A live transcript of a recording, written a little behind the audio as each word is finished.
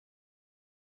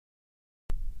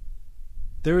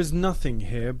There is nothing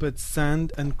here but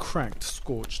sand and cracked,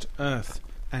 scorched earth.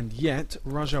 And yet,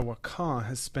 Raja Waqar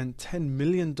has spent $10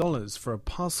 million for a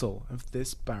parcel of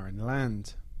this barren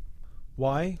land.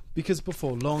 Why? Because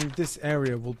before long, this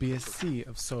area will be a sea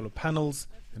of solar panels,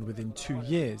 and within 2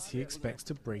 years, he expects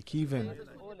to break even.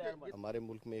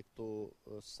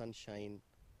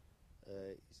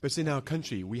 But in our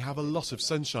country, we have a lot of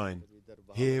sunshine.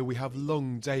 Here we have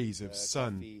long days of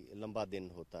sun.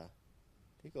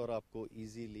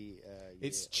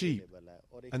 It's cheap,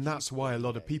 and that's why a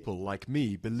lot of people like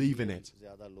me believe in it.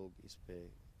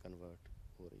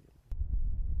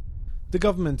 The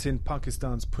government in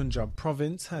Pakistan's Punjab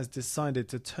province has decided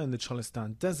to turn the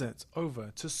Cholistan desert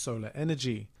over to solar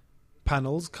energy.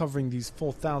 Panels covering these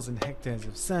 4,000 hectares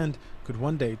of sand could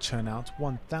one day churn out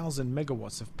 1,000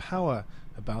 megawatts of power,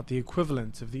 about the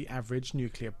equivalent of the average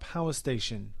nuclear power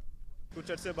station.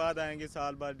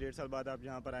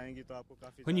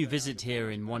 When you visit here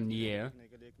in 1 year,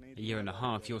 a year and a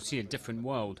half, you'll see a different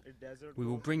world. We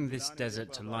will bring this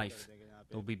desert to life.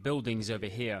 There will be buildings over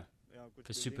here.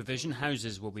 For supervision,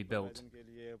 houses will be built.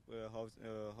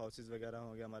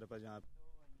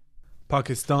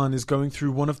 Pakistan is going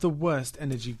through one of the worst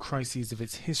energy crises of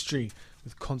its history,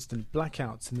 with constant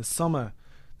blackouts in the summer.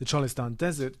 The Cholistan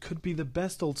desert could be the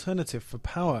best alternative for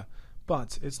power,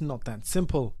 but it's not that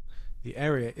simple. The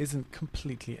area isn't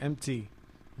completely empty.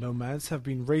 Nomads have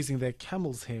been raising their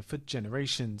camels here for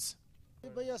generations.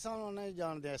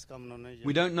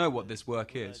 We don't know what this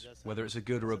work is, whether it's a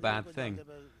good or a bad thing.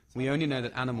 We only know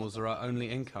that animals are our only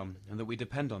income and that we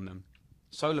depend on them.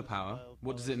 Solar power,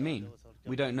 what does it mean?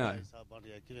 We don't know.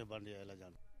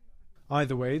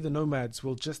 Either way, the nomads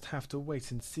will just have to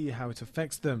wait and see how it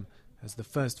affects them, as the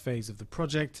first phase of the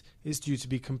project is due to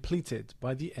be completed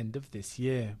by the end of this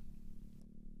year.